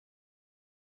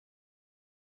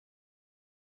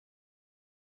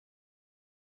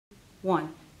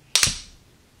1.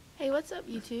 Hey, what's up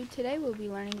YouTube? Today we'll be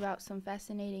learning about some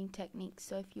fascinating techniques,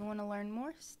 so if you want to learn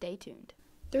more, stay tuned.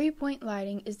 Three-point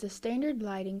lighting is the standard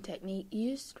lighting technique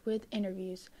used with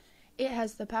interviews. It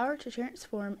has the power to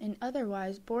transform an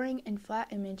otherwise boring and flat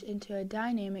image into a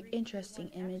dynamic, interesting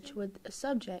image with a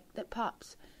subject that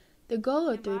pops. The goal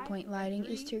of three-point lighting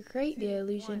is to create the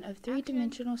illusion of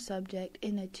three-dimensional subject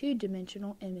in a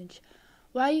two-dimensional image.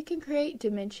 While you can create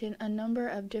dimension a number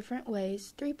of different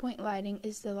ways, three-point lighting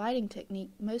is the lighting technique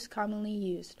most commonly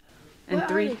used. What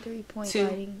are the three-point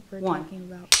lighting we're talking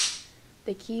about?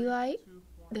 The key light,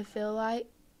 the fill light,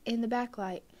 and the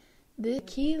backlight. The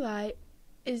key light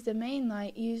is the main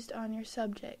light used on your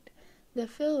subject. The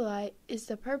fill light is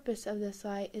the purpose of this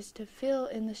light is to fill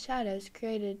in the shadows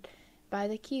created by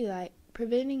the key light,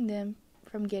 preventing them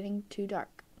from getting too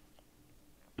dark.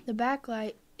 The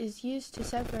backlight is used to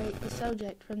separate the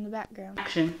subject from the background.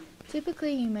 Action.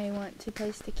 Typically, you may want to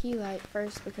place the key light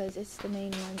first because it's the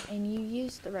main one, and you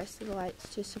use the rest of the lights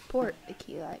to support the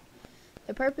key light.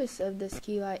 The purpose of this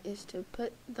key light is to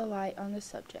put the light on the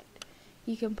subject.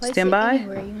 You can place it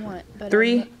anywhere you want, but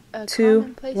 3, a 2,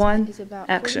 common placement 1, is about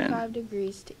action. 45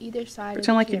 degrees to either side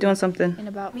Pretend of like the you're camera doing something. and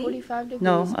about 45 degrees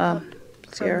No, up from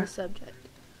Sierra. the subject.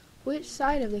 Which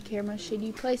side of the camera should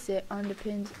you place it on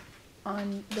depends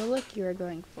on the look you are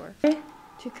going for.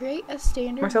 To create a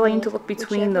standard Marcella, you need to look, look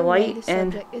between the whichever way light the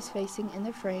and... subject is facing in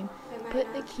the frame,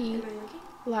 put the key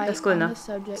light That's good on the enough.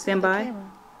 subject Stand of the by.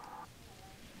 camera.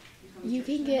 You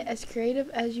can get as creative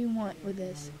as you want with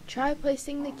this. Try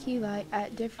placing the key light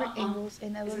at different angles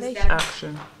and elevation.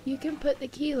 Action. You can put the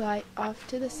key light off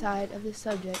to the side of the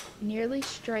subject, nearly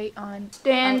straight on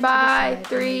Stand by. out to the side,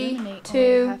 3, and illuminate 2,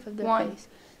 only half of their 1. face.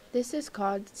 This is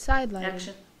called side lighting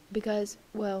Action. because,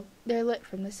 well, they're lit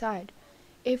from the side.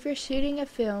 If you're shooting a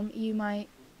film, you might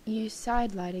use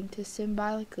side lighting to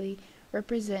symbolically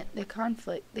represent the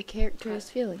conflict the character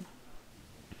is feeling.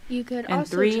 You could And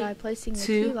also 3, try placing the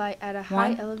 2, key light at a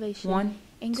high 1, elevation, 1,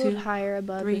 angled 2, higher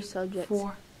above 3, your subject's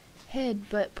 4. head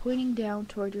but pointing down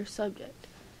toward your subject.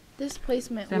 This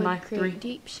placement Stand by. would create 3,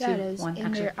 deep 2, shadows 1, in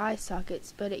action. their eye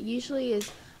sockets, but it usually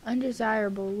is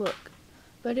undesirable look.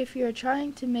 But if you are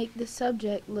trying to make the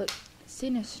subject look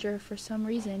sinister for some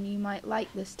reason, you might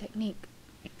like this technique.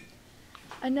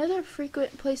 Another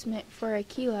frequent placement for a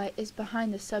key light is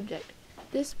behind the subject.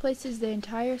 This places the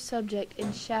entire subject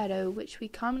in shadow, which we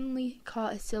commonly call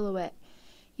a silhouette.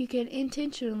 You can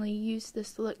intentionally use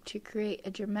this look to create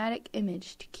a dramatic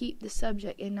image to keep the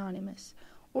subject anonymous,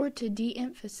 or to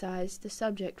de-emphasize the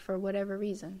subject for whatever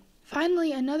reason.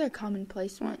 Finally, another common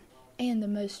placement, and the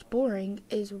most boring,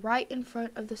 is right in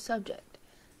front of the subject.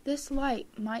 This light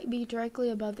might be directly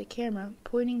above the camera,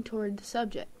 pointing toward the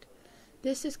subject.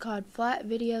 This is called flat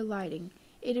video lighting.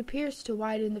 It appears to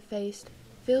widen the face,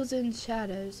 fills in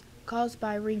shadows caused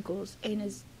by wrinkles, and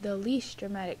is the least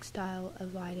dramatic style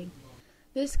of lighting.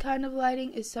 This kind of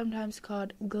lighting is sometimes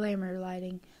called glamour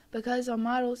lighting, because on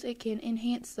models it can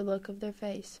enhance the look of their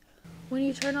face. When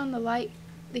you turn on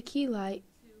the key light,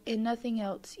 and nothing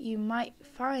else, you might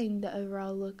find the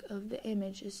overall look of the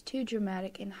image is too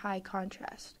dramatic and high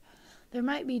contrast. There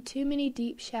might be too many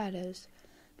deep shadows.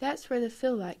 That's where the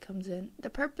fill light comes in. The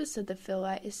purpose of the fill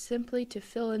light is simply to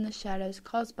fill in the shadows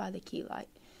caused by the key light.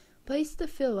 Place the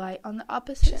fill light on the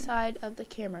opposite side of the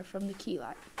camera from the key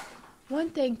light. One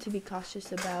thing to be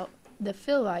cautious about, the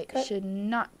fill light should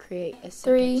not create a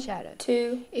second 3, shadow.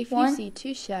 2, If 1. you see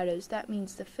two shadows, that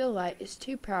means the fill light is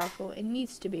too powerful and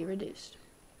needs to be reduced.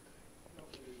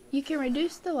 You can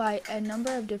reduce the light a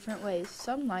number of different ways.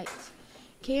 Some lights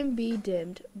can be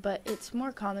dimmed, but it's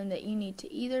more common that you need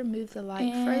to either move the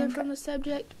light further from the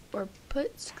subject or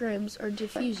put scrims or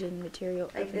diffusion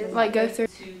material over the light. Like go through.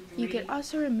 You can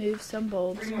also remove some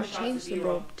bulbs or change the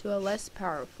bulb to a less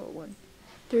powerful one.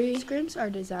 3, Scrims are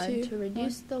designed 2, to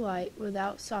reduce the light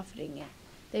without softening it.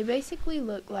 They basically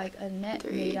look like a net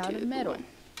 3, made out 2, of metal. 1.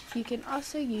 You can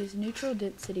also use neutral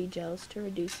density gels to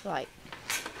reduce light.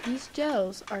 These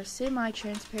gels are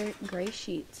semi-transparent gray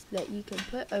sheets that you can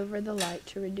put over the light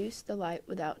to reduce the light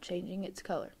without changing its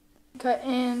color. Cut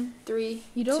in 3.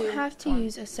 You don't 2, have to 1.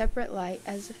 use a separate light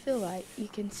as a fill light. You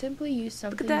can simply use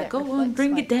something that. Go on, reflects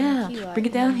bring light it from the down. key light Bring it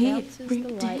and down then here. bounces Bring the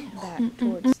it light down. back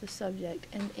towards the subject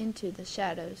and into the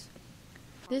shadows.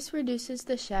 This reduces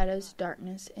the shadow's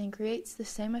darkness and creates the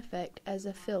same effect as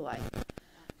a fill light.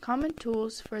 Common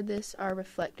tools for this are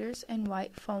reflectors and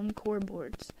white foam core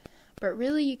boards, but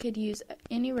really you could use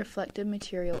any reflective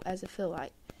material as a fill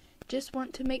light. Just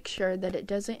want to make sure that it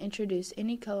doesn't introduce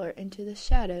any color into the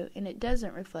shadow and it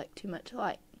doesn't reflect too much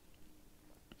light.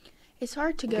 It's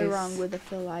hard to go wrong with a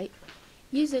fill light.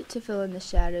 Use it to fill in the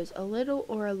shadows a little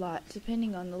or a lot,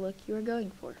 depending on the look you are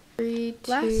going for. 3,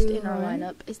 2, Last in our 1.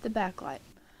 lineup is the backlight.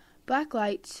 Black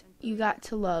lights you got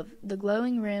to love the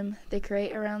glowing rim they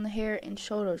create around the hair and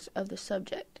shoulders of the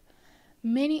subject.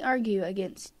 Many argue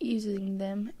against using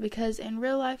them because in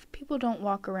real life people don't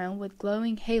walk around with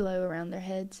glowing halo around their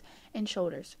heads and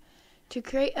shoulders. To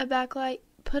create a backlight,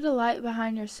 put a light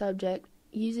behind your subject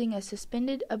using a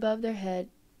suspended above their head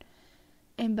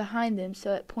and behind them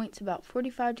so it points about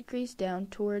 45 degrees down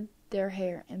toward their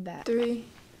hair and back. 3,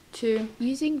 2.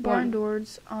 Using barn 1.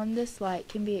 doors on this light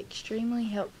can be extremely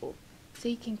helpful, so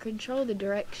you can control the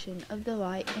direction of the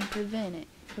light and prevent it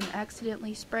from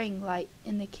accidentally spraying light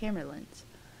in the camera lens.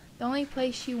 The only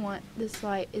place you want this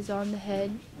light is on the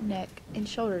head, neck, and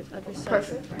shoulders of your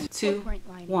subject. Perfect. 2,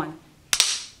 4-point 1.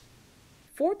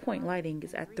 4-point lighting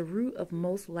is at the root of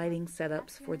most lighting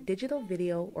setups for digital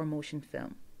video or motion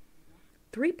film.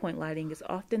 3-point lighting is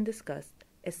often discussed,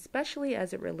 especially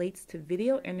as it relates to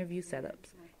video interview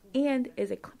setups, and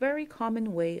is a very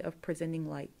common way of presenting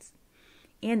lights.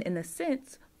 And in a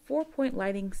sense, 4-point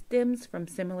lighting stems from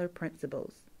similar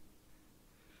principles.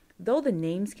 Though the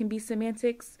names can be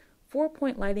semantics,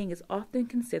 4-point lighting is often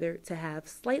considered to have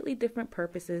slightly different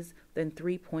purposes than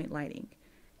 3-point lighting,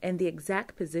 and the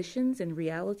exact positions and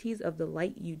realities of the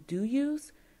light you do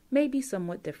use may be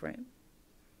somewhat different.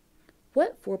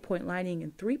 What 4-point lighting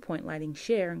and 3-point lighting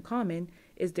share in common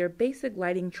is their basic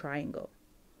lighting triangle.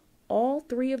 All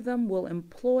three of them will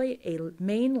employ a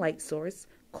main light source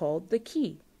called the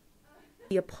key.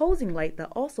 The opposing light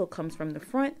that also comes from the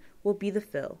front will be the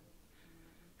fill.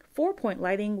 4-point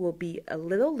lighting will be a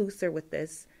little looser with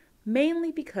this,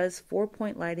 mainly because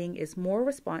 4-point lighting is more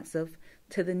responsive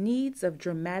to the needs of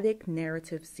dramatic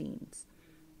narrative scenes.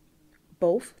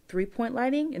 Both 3-point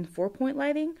lighting and 4-point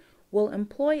lighting will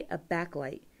employ a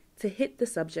backlight to hit the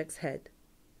subject's head.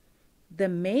 The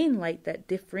main light that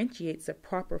differentiates a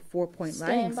proper 4-point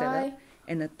lighting setup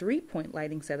and a 3-point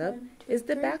lighting setup is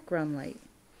the background light.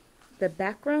 The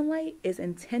background light is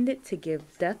intended to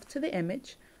give depth to the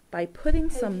image by putting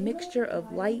some mixture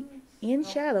of light and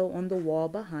shadow on the wall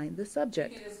behind the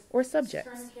subject or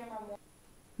subjects,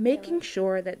 making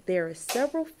sure that there is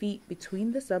several feet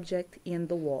between the subject and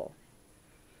the wall.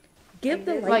 Give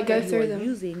the light go that you through are them.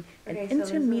 using an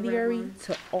intermediary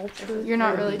to ultra. You're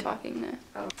not really talking there.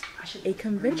 A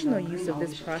conventional use of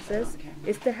this process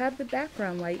is to have the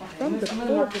background light from the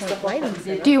 4-point lighting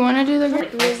setup Do you want to do the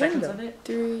through a window,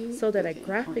 3? so that a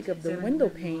graphic of the window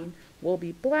pane will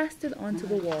be blasted onto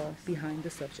the wall behind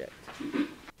the subject.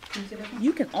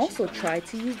 You can also try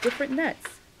to use different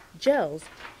nets, gels,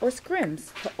 or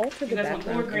scrims to alter the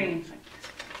background image.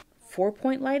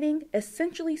 4-point lighting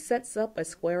essentially sets up a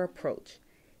square approach,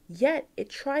 yet it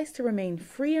tries to remain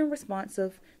free and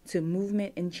responsive to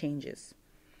movement and changes.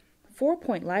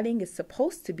 4-point lighting is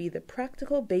supposed to be the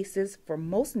practical basis for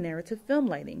most narrative film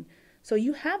lighting, so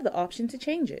you have the option to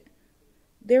change it.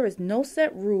 There is no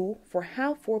set rule for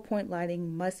how 4-point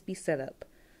lighting must be set up,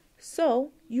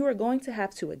 so you are going to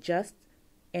have to adjust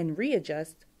and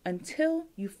readjust until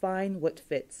you find what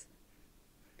fits.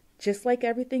 Just like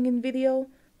everything in video,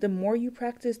 the more you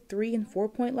practice 3 and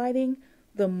 4-point lighting,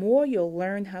 the more you'll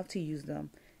learn how to use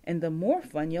them, and the more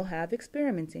fun you'll have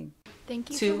experimenting. Thank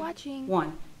you 2, for watching.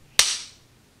 1.